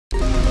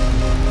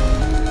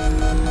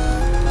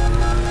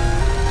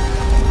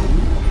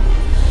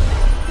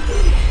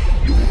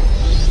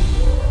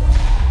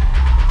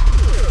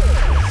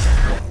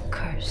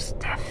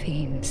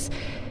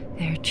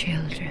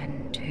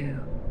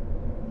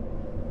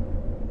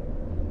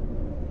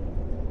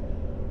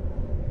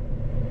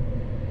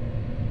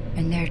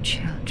and their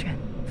children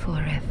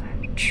forever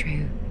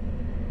true.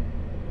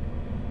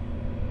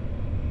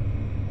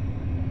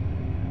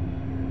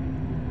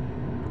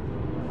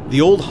 The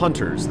Old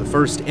Hunters, the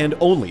first and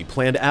only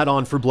planned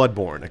add-on for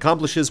Bloodborne,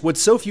 accomplishes what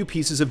so few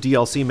pieces of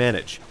DLC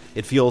manage.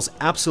 It feels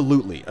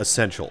absolutely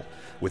essential.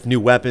 With new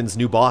weapons,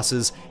 new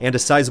bosses, and a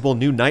sizable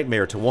new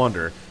nightmare to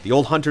wander, the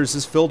Old Hunters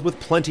is filled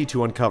with plenty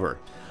to uncover.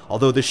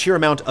 Although the sheer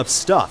amount of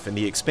stuff in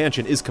the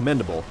expansion is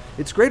commendable,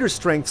 its greater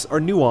strengths are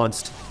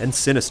nuanced and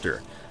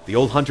sinister. The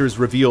Old Hunters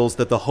reveals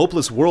that the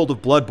hopeless world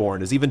of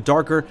Bloodborne is even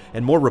darker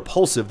and more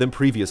repulsive than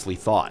previously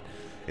thought.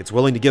 It's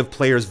willing to give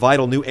players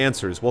vital new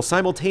answers while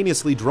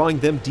simultaneously drawing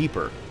them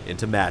deeper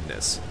into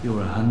madness.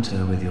 You're a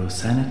hunter with your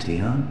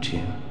sanity, aren't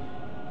you?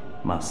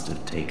 Must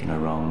have taken a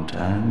wrong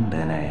turn,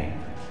 then, eh?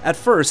 At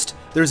first,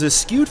 there's a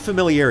skewed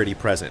familiarity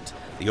present.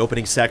 The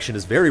opening section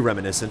is very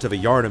reminiscent of a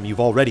Yharnam you've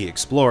already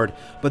explored,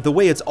 but the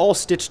way it's all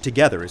stitched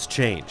together has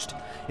changed.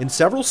 In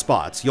several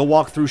spots, you'll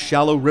walk through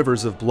shallow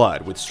rivers of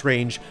blood with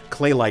strange,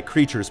 clay-like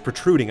creatures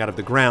protruding out of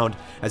the ground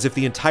as if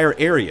the entire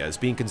area is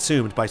being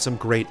consumed by some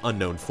great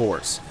unknown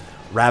force.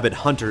 Rabid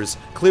hunters,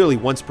 clearly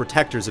once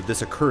protectors of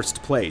this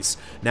accursed place,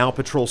 now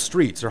patrol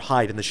streets or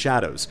hide in the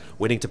shadows,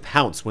 waiting to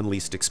pounce when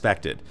least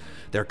expected.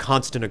 Their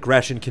constant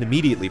aggression can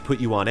immediately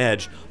put you on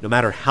edge, no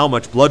matter how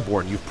much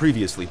Bloodborne you've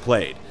previously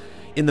played.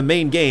 In the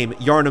main game,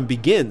 Yharnam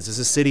begins as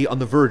a city on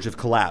the verge of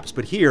collapse,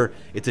 but here,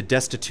 it's a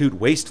destitute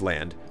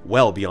wasteland,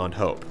 well beyond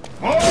hope.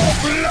 More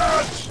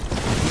blood!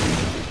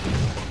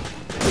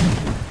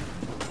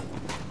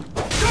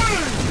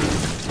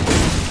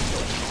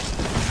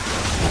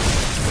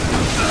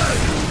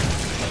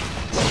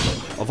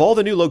 Of all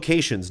the new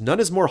locations, none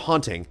is more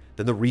haunting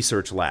than the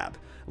research lab.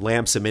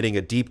 Lamps emitting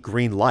a deep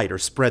green light are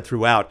spread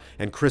throughout,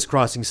 and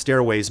crisscrossing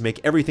stairways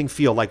make everything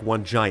feel like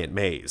one giant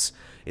maze.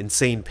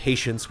 Insane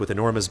patients with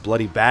enormous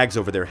bloody bags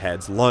over their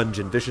heads lunge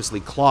and viciously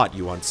claw at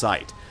you on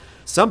sight.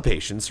 Some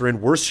patients are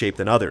in worse shape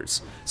than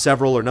others.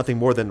 Several are nothing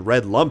more than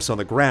red lumps on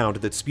the ground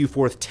that spew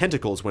forth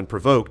tentacles when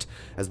provoked,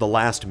 as the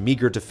last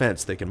meager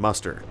defense they can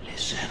muster.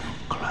 Listen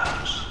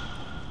close,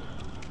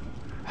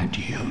 and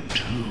you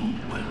too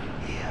will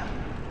hear.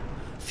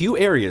 Few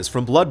areas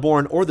from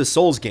Bloodborne or the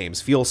Souls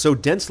games feel so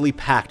densely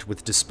packed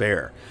with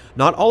despair.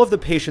 Not all of the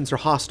patients are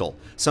hostile.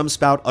 Some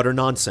spout utter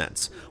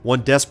nonsense.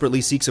 One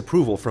desperately seeks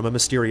approval from a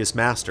mysterious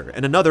master,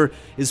 and another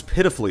is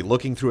pitifully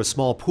looking through a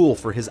small pool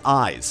for his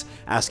eyes,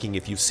 asking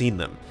if you've seen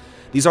them.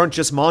 These aren't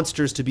just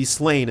monsters to be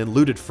slain and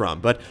looted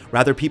from, but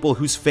rather people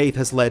whose faith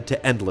has led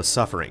to endless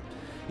suffering.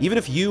 Even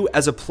if you,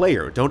 as a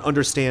player, don't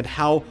understand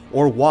how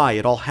or why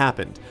it all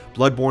happened,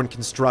 Bloodborne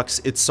constructs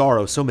its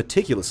sorrow so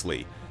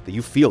meticulously that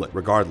you feel it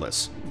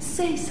regardless.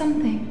 Say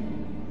something.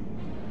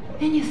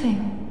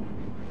 Anything.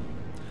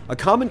 A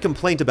common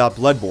complaint about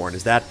Bloodborne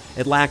is that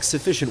it lacks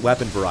sufficient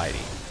weapon variety.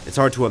 It's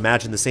hard to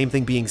imagine the same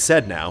thing being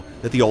said now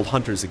that the Old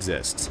Hunters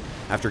exists.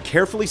 After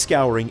carefully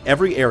scouring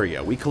every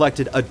area, we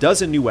collected a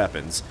dozen new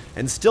weapons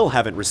and still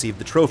haven't received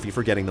the trophy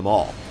for getting them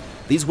all.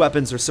 These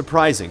weapons are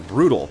surprising,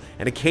 brutal,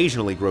 and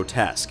occasionally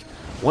grotesque.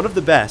 One of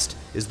the best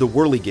is the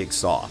whirligig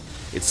saw.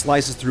 It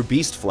slices through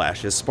beast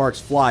flesh as sparks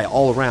fly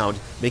all around,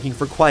 making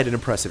for quite an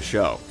impressive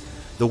show.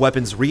 The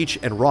weapon's reach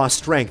and raw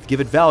strength give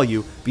it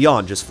value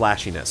beyond just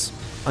flashiness.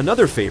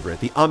 Another favorite,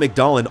 the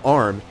amygdalan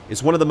arm,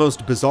 is one of the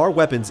most bizarre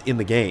weapons in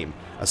the game.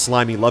 A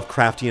slimy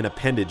Lovecraftian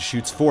appendage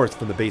shoots forth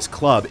from the base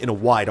club in a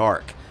wide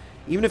arc.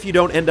 Even if you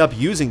don't end up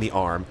using the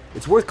arm,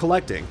 it's worth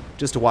collecting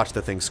just to watch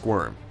the thing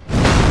squirm.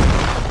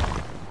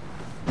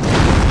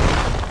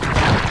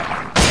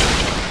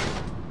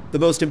 The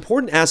most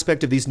important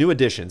aspect of these new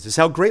additions is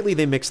how greatly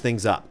they mix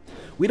things up.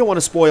 We don't want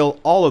to spoil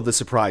all of the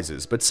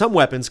surprises, but some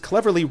weapons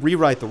cleverly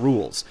rewrite the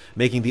rules,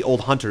 making the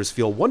Old Hunters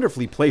feel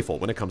wonderfully playful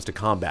when it comes to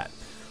combat.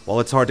 While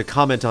it's hard to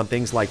comment on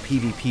things like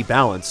PvP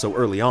balance so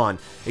early on,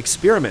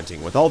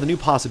 experimenting with all the new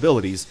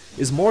possibilities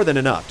is more than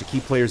enough to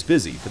keep players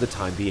busy for the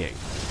time being.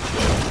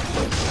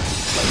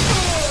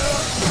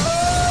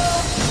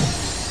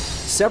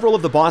 Several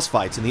of the boss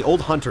fights in the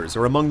Old Hunters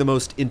are among the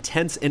most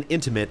intense and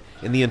intimate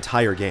in the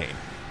entire game.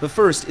 The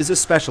first is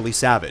especially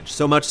savage,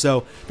 so much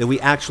so that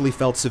we actually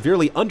felt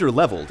severely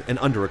under-leveled and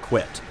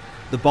under-equipped.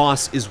 The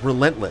boss is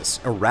relentless,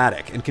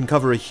 erratic, and can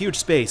cover a huge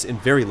space in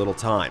very little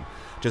time.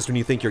 Just when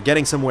you think you're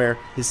getting somewhere,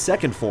 his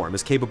second form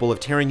is capable of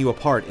tearing you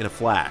apart in a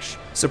flash.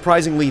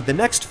 Surprisingly, the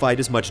next fight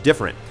is much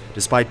different.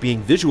 Despite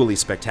being visually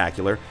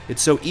spectacular,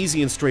 it's so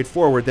easy and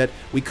straightforward that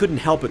we couldn't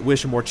help but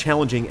wish a more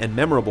challenging and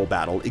memorable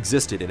battle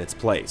existed in its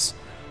place.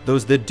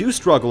 Those that do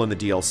struggle in the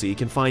DLC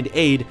can find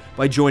aid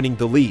by joining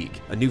the League,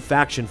 a new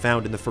faction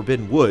found in the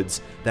Forbidden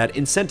Woods that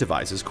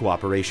incentivizes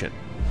cooperation.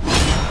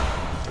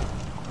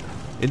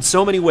 In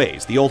so many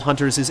ways, the Old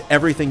Hunters is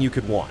everything you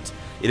could want.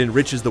 It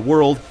enriches the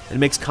world and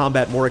makes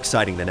combat more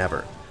exciting than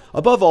ever.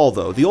 Above all,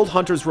 though, the Old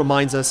Hunters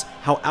reminds us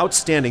how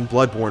outstanding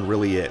Bloodborne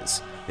really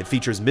is. It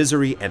features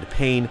misery and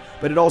pain,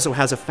 but it also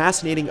has a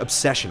fascinating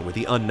obsession with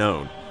the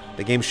unknown.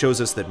 The game shows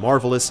us that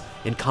marvelous,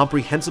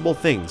 incomprehensible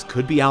things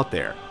could be out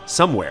there,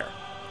 somewhere,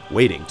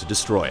 waiting to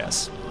destroy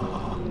us.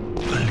 Oh,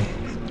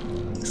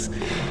 please,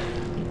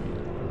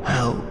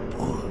 help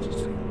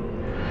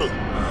us.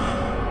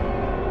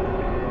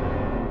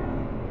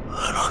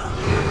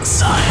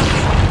 inside.